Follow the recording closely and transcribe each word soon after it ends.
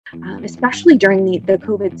especially during the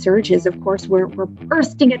COVID surges. Of course, we're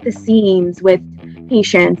bursting at the seams with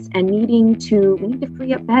patients and we need to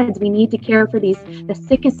free up beds. We need to care for the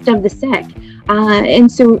sickest of the sick.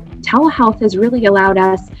 And so telehealth has really allowed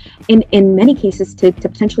us in many cases to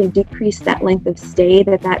potentially decrease that length of stay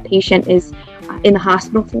that patient is in the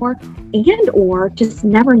hospital for, and or just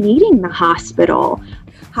never needing the hospital.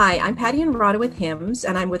 Hi, I'm Patty Enrada with HIMSS,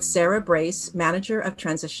 and I'm with Sarah Brace, Manager of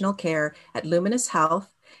Transitional Care at Luminous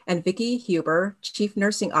Health, and Vicki Huber, Chief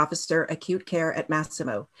Nursing Officer, Acute Care at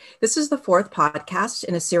Masimo. This is the fourth podcast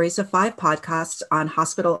in a series of 5 podcasts on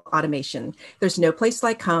hospital automation. There's no place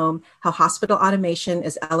like home, how hospital automation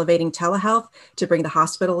is elevating telehealth to bring the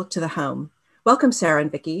hospital to the home. Welcome, Sarah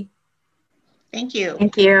and Vicki. Thank you.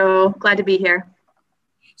 Thank you. Glad to be here.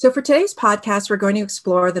 So for today's podcast, we're going to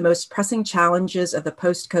explore the most pressing challenges of the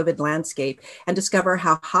post-COVID landscape and discover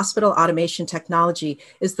how hospital automation technology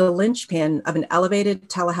is the linchpin of an elevated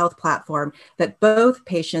telehealth platform that both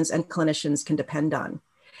patients and clinicians can depend on.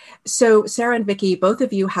 So Sarah and Vicki, both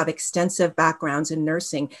of you have extensive backgrounds in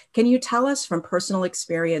nursing. Can you tell us from personal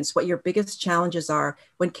experience what your biggest challenges are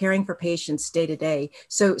when caring for patients day to day?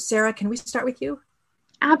 So Sarah, can we start with you?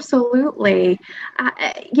 Absolutely.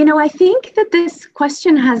 I think that this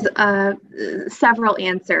question has several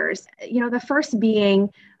answers. The first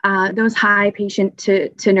being those high patient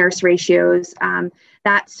to nurse ratios.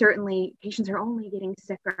 That certainly patients are only getting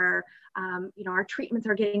sicker. Our treatments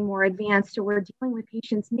are getting more advanced. So we're dealing with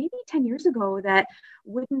patients maybe 10 years ago that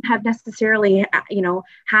wouldn't have necessarily,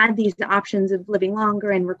 had these options of living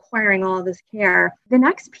longer and requiring all of this care. The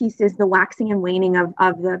next piece is the waxing and waning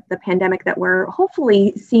of the pandemic that we're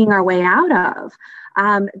hopefully seeing our way out of.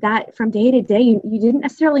 That from day to day, you didn't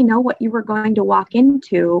necessarily know what you were going to walk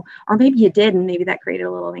into, or maybe you did, and maybe that created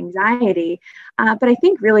a little anxiety. But I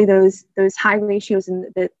think really those high ratios and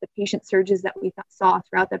the patient surges that we saw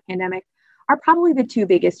throughout the pandemic are probably the 2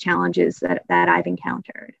 biggest challenges that I've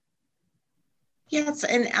encountered. Yes,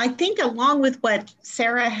 and I think along with what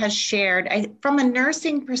Sarah has shared, from a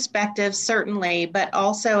nursing perspective, certainly, but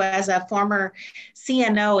also as a former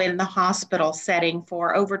CNO in the hospital setting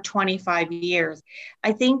for over 25 years,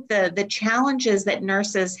 I think the challenges that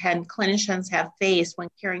nurses and clinicians have faced when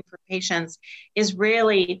caring for patients is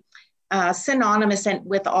really synonymous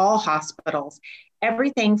with all hospitals.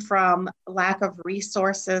 Everything from lack of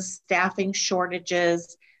resources, staffing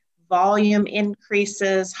shortages, volume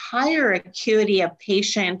increases, higher acuity of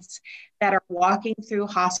patients that are walking through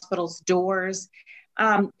hospitals' doors,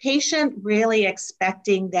 patient really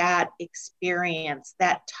expecting that experience,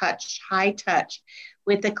 that touch, high touch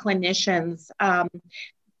with the clinicians,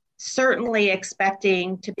 certainly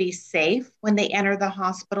expecting to be safe when they enter the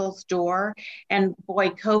hospital's door. And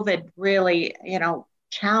boy, COVID really,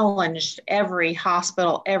 challenged every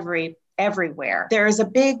hospital, everywhere. There is a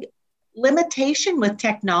big limitation with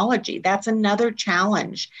technology. That's another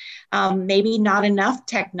challenge. Maybe not enough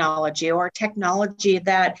technology, or technology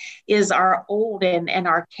that is old and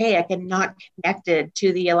archaic and not connected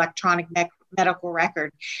to the electronic medical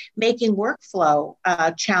record, making workflow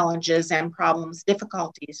challenges and problems,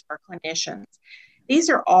 difficulties for clinicians. These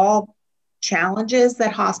are all challenges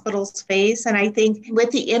that hospitals face. And I think with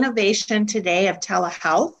the innovation today of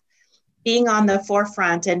telehealth being on the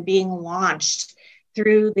forefront and being launched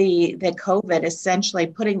through the COVID, essentially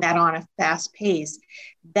putting that on a fast pace,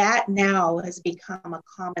 that now has become a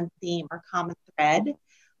common theme or common thread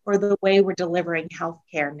for the way we're delivering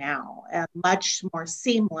healthcare now. Much more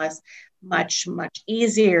seamless, much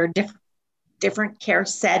easier, different care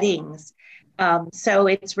settings. So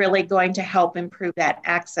it's really going to help improve that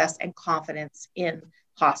access and confidence in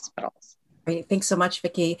hospitals. Great. Thanks so much,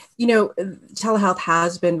 Vicki. Telehealth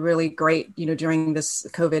has been really great, during this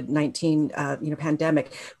COVID-19,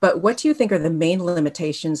 pandemic. But what do you think are the main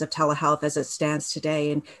limitations of telehealth as it stands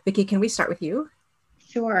today? And Vicki, can we start with you?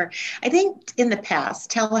 Sure. I think in the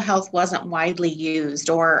past, telehealth wasn't widely used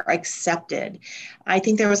or accepted. I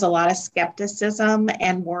think there was a lot of skepticism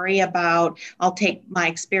and worry about, I'll take my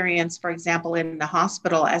experience, for example, in the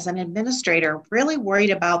hospital as an administrator, really worried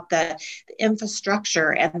about the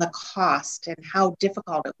infrastructure and the cost and how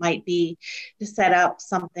difficult it might be to set up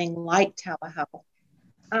something like telehealth.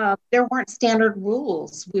 There weren't standard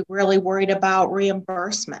rules. We were really worried about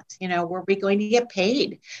reimbursement. Were we going to get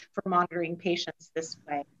paid for monitoring patients this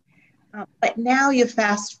way? But now you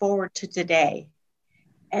fast forward to today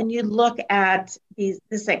and you look at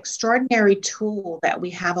this extraordinary tool that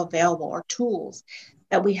we have available, or tools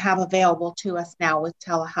that we have available to us now with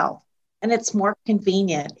telehealth. And it's more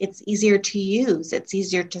convenient. It's easier to use. It's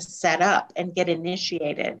easier to set up and get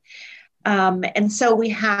initiated. And so we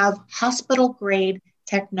have hospital grade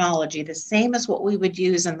technology, the same as what we would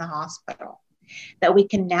use in the hospital, that we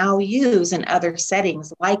can now use in other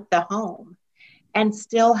settings like the home, and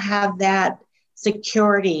still have that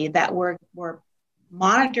security that we're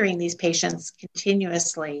monitoring these patients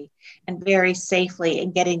continuously and very safely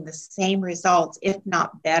and getting the same results, if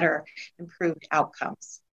not better, improved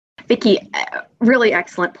outcomes. Vicki, really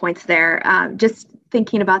excellent points there. Just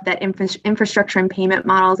thinking about that infrastructure and payment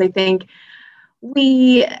models, I think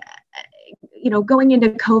we, going into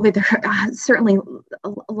COVID, there are certainly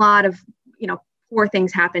a lot of, poor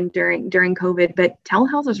things happened during COVID, but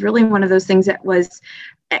telehealth was really one of those things that was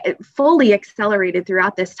fully accelerated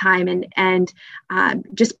throughout this time and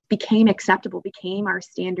just became acceptable, became our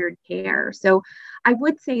standard care. So I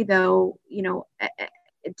would say, though,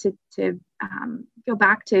 to go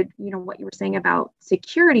back to what you were saying about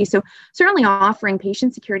security. So certainly offering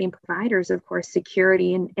patient security and providers, of course,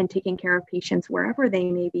 security and taking care of patients wherever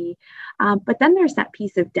they may be. But then there's that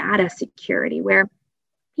piece of data security where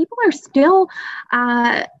people are still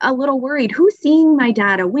a little worried. Who's seeing my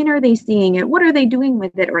data? When are they seeing it? What are they doing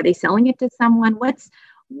with it? Are they selling it to someone?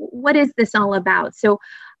 What is this all about? So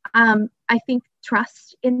I think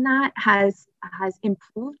trust in that has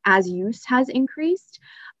improved as use has increased.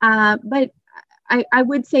 But I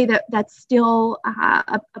would say that that's still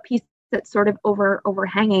a piece that's sort of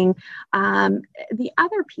overhanging. The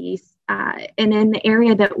other piece, and in the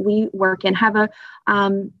area that we work in,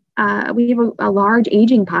 we have a large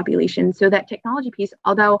aging population. So that technology piece,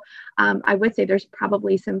 although I would say there's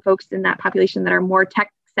probably some folks in that population that are more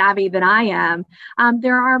tech savvy than I am,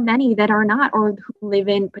 there are many that are not, or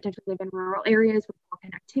who potentially live in rural areas with poor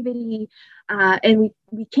connectivity, and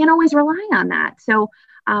we can't always rely on that. So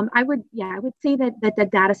I would say that the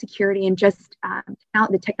data security and just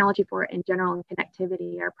the technology for it in general and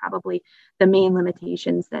connectivity are probably the main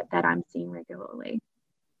limitations that I'm seeing regularly.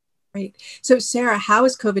 Right. So Sarah, how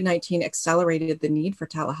has COVID-19 accelerated the need for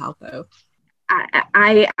telehealth, though?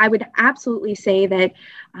 I would absolutely say that,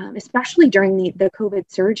 especially during the COVID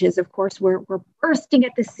surges, of course, we're bursting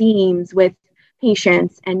at the seams with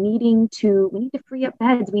patients and we need to free up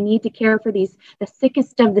beds. We need to care for the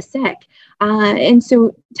sickest of the sick. And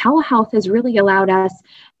so telehealth has really allowed us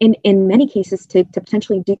in many cases to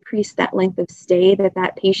potentially decrease that length of stay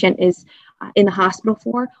that patient is in the hospital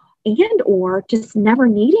for, and or just never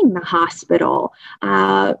needing the hospital.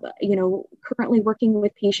 Currently working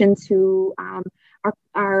with patients who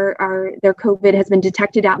their COVID has been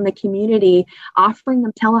detected out in the community, offering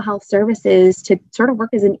them telehealth services to sort of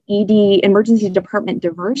work as an ED, emergency department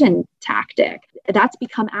diversion tactic. That's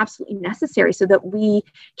become absolutely necessary so that we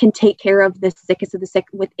can take care of the sickest of the sick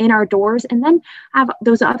within our doors and then have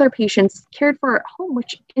those other patients cared for at home,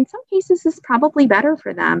 which in some cases is probably better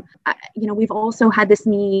for them. We've also had this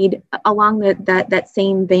need along that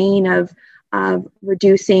same vein of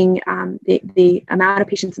reducing the amount of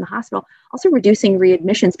patients in the hospital, also reducing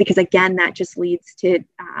readmissions, because again, that just leads to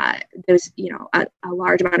those, a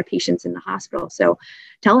large amount of patients in the hospital. So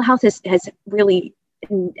telehealth has really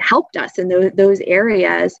helped us in those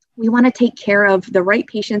areas. We want to take care of the right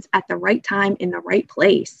patients at the right time in the right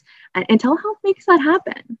place. And telehealth makes that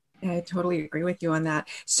happen. I totally agree with you on that.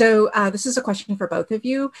 So this is a question for both of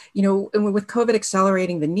you. With COVID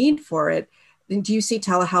accelerating the need for it, do you see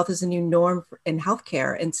telehealth as a new norm in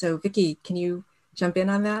healthcare? And so, Vicki, can you jump in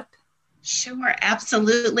on that? Sure,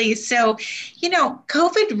 absolutely. So,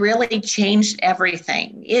 COVID really changed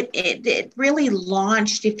everything. It really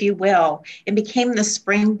launched, if you will, and became the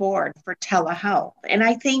springboard for telehealth. And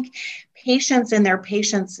I think patients and their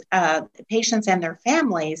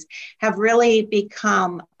families have really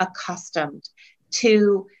become accustomed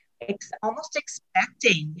to almost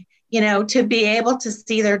expecting to be able to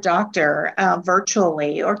see their doctor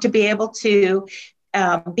virtually, or to be able to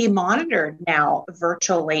be monitored now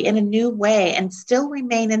virtually in a new way and still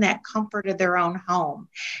remain in that comfort of their own home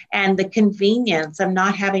and the convenience of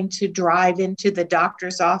not having to drive into the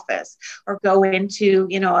doctor's office or go into,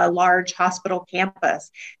 a large hospital campus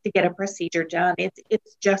to get a procedure done.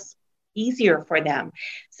 It's just easier for them.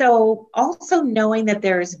 So also knowing that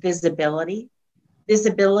there's visibility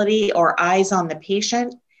or eyes on the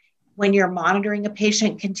patient. When you're monitoring a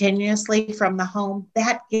patient continuously from the home,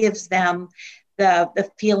 that gives them the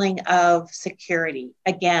feeling of security,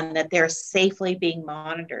 again, that they're safely being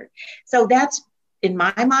monitored. So that's, in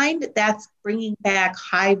my mind, that's bringing back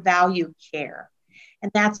high value care.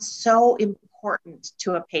 And that's so important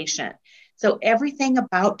to a patient. So everything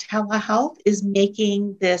about telehealth is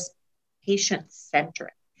making this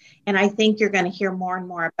patient-centric. And I think you're going to hear more and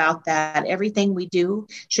more about that. Everything we do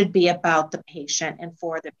should be about the patient and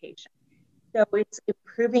for the patient. So it's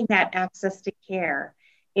improving that access to care.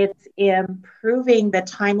 It's improving the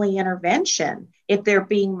timely intervention if they're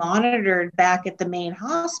being monitored back at the main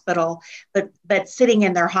hospital, but sitting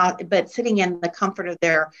in the comfort of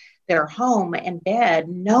their home and bed,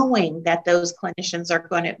 knowing that those clinicians are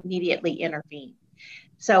going to immediately intervene.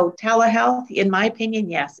 So telehealth, in my opinion,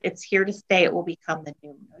 yes, it's here to stay. It will become the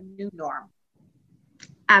new norm.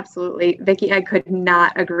 Absolutely. Vicki, I could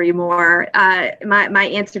not agree more. My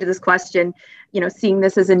answer to this question, seeing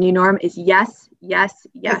this as a new norm is yes, yes,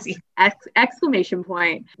 yes, exclamation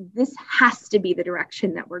point. This has to be the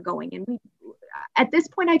direction that we're going. And at this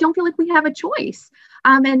point, I don't feel like we have a choice.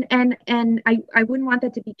 And I wouldn't want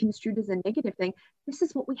that to be construed as a negative thing. This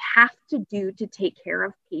is what we have to do to take care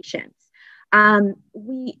of patients.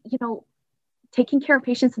 Taking care of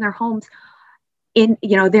patients in their homes,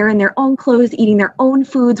 they're in their own clothes, eating their own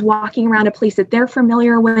foods, walking around a place that they're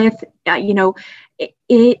familiar with.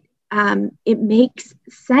 It makes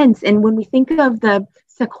sense. And when we think of the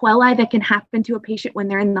sequelae that can happen to a patient when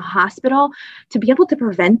they're in the hospital, to be able to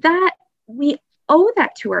prevent that, we owe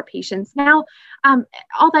that to our patients. Now,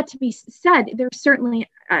 all that to be said, there's certainly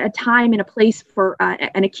a time and a place for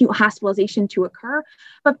an acute hospitalization to occur.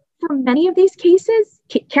 But for many of these cases,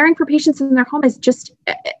 caring for patients in their home is just,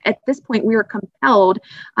 at this point, we are compelled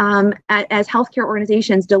as healthcare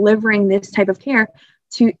organizations delivering this type of care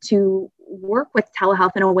to work with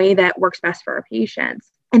telehealth in a way that works best for our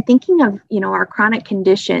patients. And thinking of, our chronic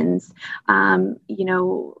conditions,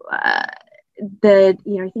 you're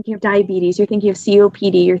thinking of diabetes, you're thinking of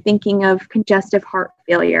COPD, you're thinking of congestive heart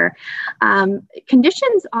failure,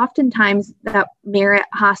 conditions oftentimes that merit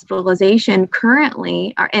hospitalization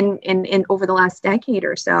currently and over the last decade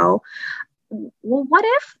or so. Well, what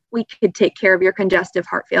if we could take care of your congestive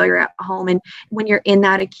heart failure at home? And when you're in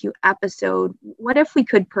that acute episode, what if we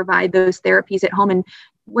could provide those therapies at home? And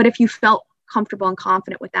what if you felt comfortable and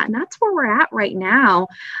confident with that? And that's where we're at right now.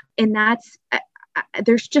 And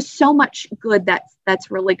there's just so much good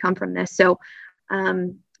that's really come from this. So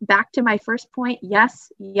back to my first point,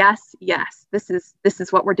 yes, yes, yes. This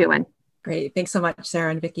is what we're doing. Great. Thanks so much,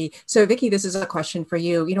 Sarah and Vicki. So Vicki, this is a question for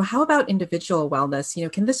you. How about individual wellness?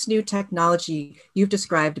 Can this new technology you've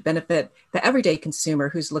described benefit the everyday consumer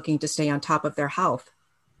who's looking to stay on top of their health?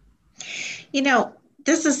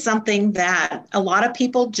 This is something that a lot of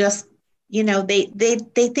people just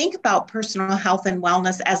they think about personal health and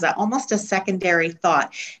wellness as almost a secondary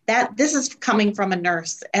thought. That this is coming from a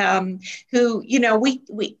nurse who,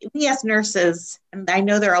 we as nurses, and I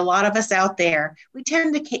know there are a lot of us out there, we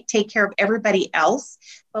tend to take care of everybody else,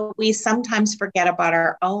 but we sometimes forget about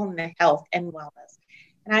our own health and wellness.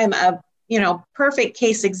 And I'm a perfect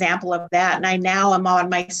case example of that. And I now am on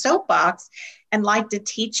my soapbox and like to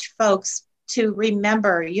teach folks to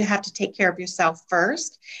remember you have to take care of yourself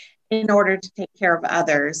first in order to take care of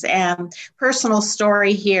others. And personal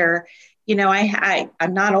story here,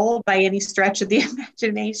 I'm not old by any stretch of the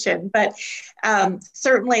imagination, but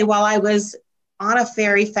certainly while I was on a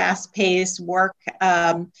very fast-paced work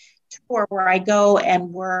tour where I go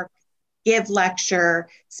and work, give lecture,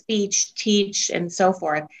 speech, teach, and so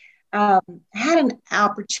forth, had an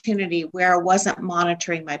opportunity where I wasn't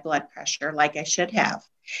monitoring my blood pressure like I should have.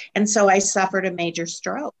 And so I suffered a major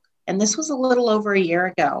stroke. And this was a little over a year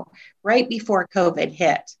ago, right before COVID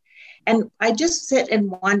hit. And I just sit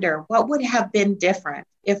and wonder what would have been different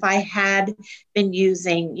if I had been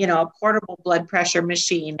using, a portable blood pressure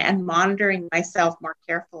machine and monitoring myself more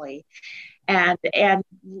carefully and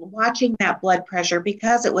watching that blood pressure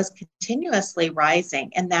because it was continuously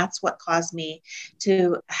rising. And that's what caused me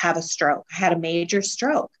to have a stroke. I had a major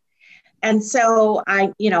stroke. And so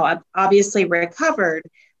I've obviously recovered,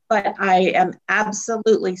 but I am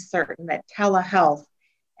absolutely certain that telehealth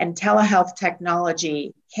and telehealth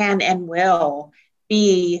technology can and will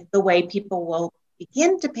be the way people will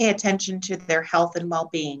begin to pay attention to their health and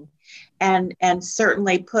well-being, and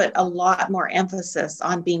certainly put a lot more emphasis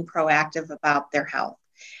on being proactive about their health.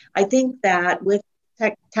 I think that with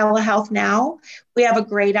telehealth now, we have a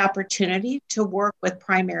great opportunity to work with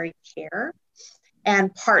primary care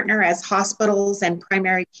and partner as hospitals and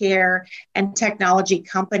primary care and technology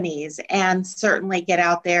companies, and certainly get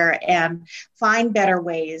out there and find better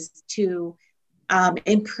ways to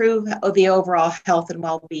improve the overall health and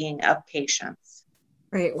well-being of patients.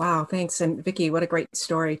 Great. Wow. Thanks. And Vicki, what a great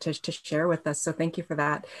story to share with us. So thank you for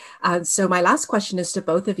that. So my last question is to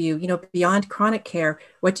both of you, beyond chronic care,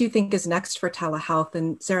 what do you think is next for telehealth?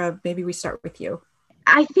 And Sarah, maybe we start with you.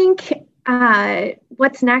 I think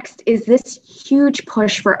what's next is this huge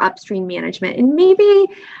push for upstream management. And maybe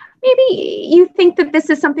you think that this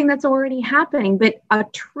is something that's already happening, but a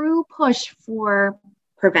true push for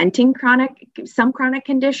preventing some chronic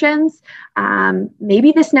conditions.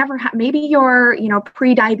 Maybe this never, maybe your,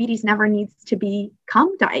 pre-diabetes never needs to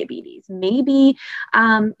become diabetes. Maybe,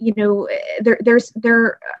 there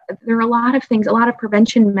are a lot of things, a lot of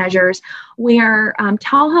prevention measures where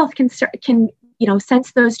telehealth can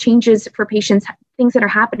sense those changes for patients, things that are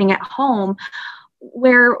happening at home,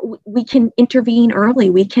 where we can intervene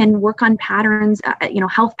early. We can work on patterns,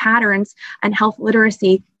 health patterns and health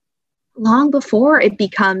literacy long before it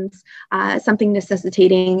becomes something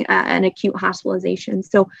necessitating an acute hospitalization.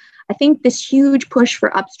 So I think this huge push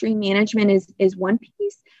for upstream management is one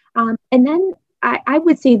piece. And then I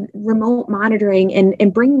would say remote monitoring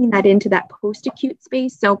and bringing that into that post-acute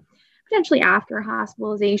space. So potentially after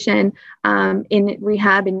hospitalization, in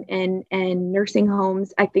rehab and nursing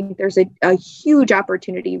homes, I think there's a huge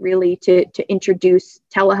opportunity really to introduce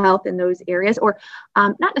telehealth in those areas, or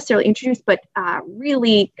not necessarily introduce, but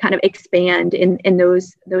really kind of expand in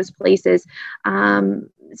those places.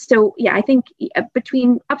 So yeah, I think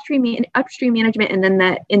between upstream management and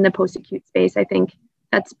then in the post-acute space, I think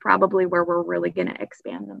that's probably where we're really going to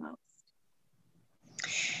expand the most.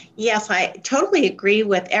 Yes, I totally agree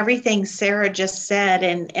with everything Sarah just said.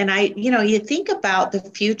 And I, you think about the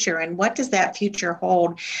future and what does that future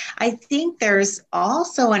hold? I think there's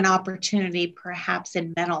also an opportunity perhaps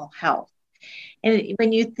in mental health. And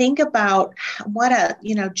when you think about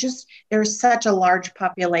there's such a large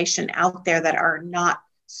population out there that are not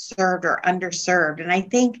served or underserved. And I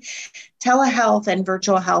think telehealth and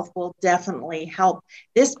virtual health will definitely help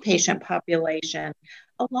this patient population,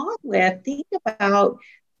 along with think about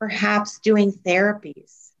perhaps doing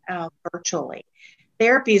therapies virtually.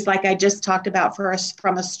 Therapies like I just talked about for us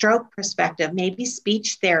from a stroke perspective, maybe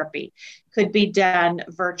speech therapy could be done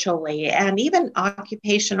virtually, and even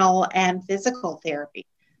occupational and physical therapy.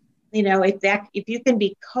 If you can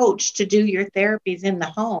be coached to do your therapies in the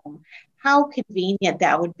home, how convenient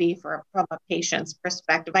that would be from a patient's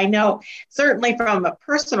perspective. I know certainly from a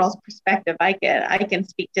personal perspective, I can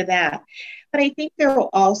speak to that. But I think there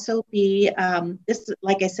will also be,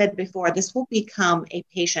 like I said before, this will become a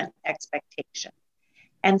patient expectation.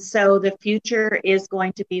 And so the future is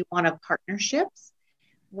going to be one of partnerships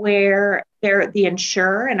where the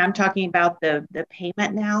insurer, and I'm talking about the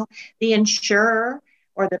payment now, the insurer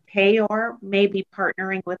or the payer may be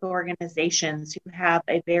partnering with organizations who have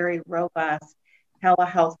a very robust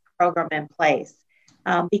telehealth program in place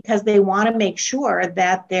because they want to make sure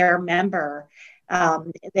that their member,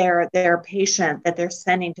 their patient that they're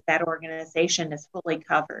sending to that organization is fully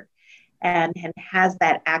covered and has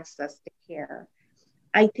that access to care.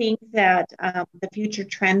 I think that the future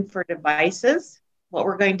trend for devices, what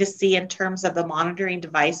we're going to see in terms of the monitoring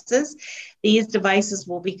devices, these devices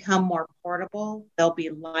will become more portable. They'll be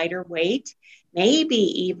lighter weight, maybe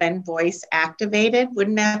even voice activated.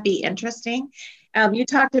 Wouldn't that be interesting? You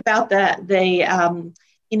talked about the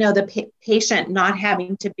patient not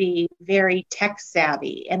having to be very tech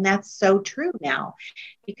savvy. And that's so true now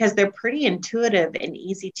because they're pretty intuitive and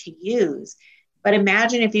easy to use. But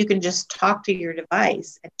imagine if you can just talk to your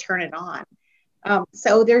device and turn it on.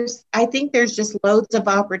 So I think there's just loads of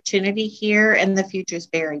opportunity here and the future is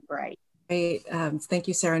very bright. Great. Thank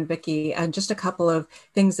you, Sarah and Vicki. And just a couple of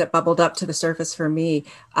things that bubbled up to the surface for me.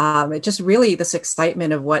 It just really this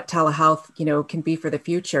excitement of what telehealth, can be for the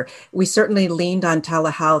future. We certainly leaned on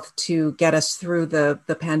telehealth to get us through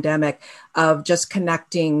the pandemic of just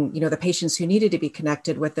connecting, the patients who needed to be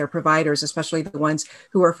connected with their providers, especially the ones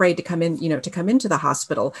who were afraid to come in, to come into the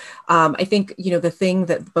hospital. I think, the thing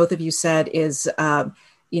that both of you said is,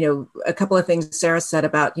 a couple of things Sarah said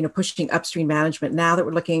about, pushing upstream management. Now that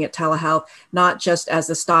we're looking at telehealth, not just as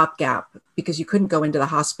a stopgap because you couldn't go into the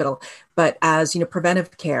hospital, but as,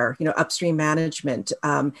 preventive care, upstream management.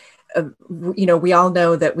 We all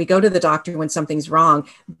know that we go to the doctor when something's wrong,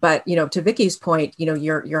 but, to Vicki's point,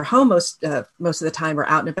 you're home most of the time or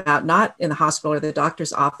out and about, not in the hospital or the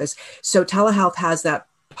doctor's office. So telehealth has that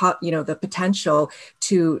the potential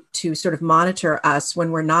to sort of monitor us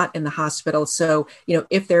when we're not in the hospital. So,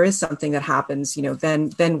 if there is something that happens,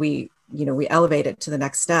 then we elevate it to the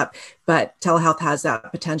next step. But telehealth has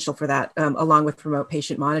that potential for that, along with remote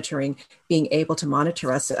patient monitoring, being able to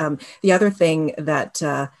monitor us. The other thing that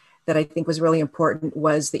I think was really important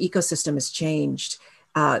was the ecosystem has changed.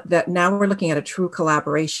 That now we're looking at a true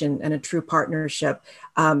collaboration and a true partnership,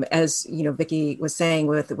 as Vicki was saying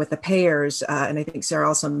with the payers, and I think Sarah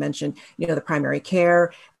also mentioned, the primary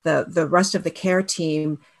care, the rest of the care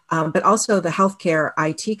team, but also the healthcare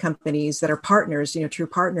IT companies that are partners, true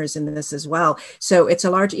partners in this as well. So it's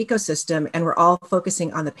a large ecosystem, and we're all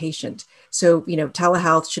focusing on the patient. So,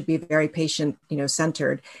 telehealth should be very patient,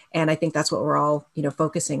 centered. And I think that's what we're all,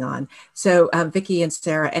 focusing on. So, Vicki and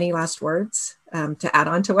Sarah, any last words to add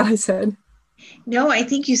on to what I said? No, I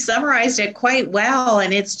think you summarized it quite well.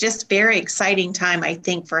 And it's just very exciting time, I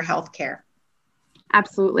think, for healthcare.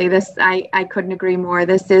 Absolutely. I couldn't agree more.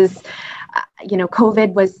 This is,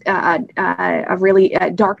 COVID was a really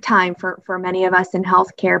dark time for many of us in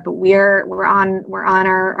healthcare, but we're on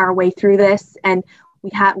our way through this, and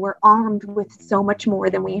we're armed with so much more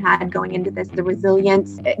than we had going into this. The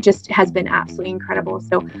resilience just has been absolutely incredible.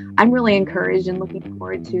 So I'm really encouraged and looking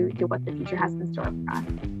forward to what the future has in store for us.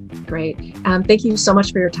 Great. Thank you so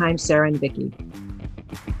much for your time, Sarah and Vicki.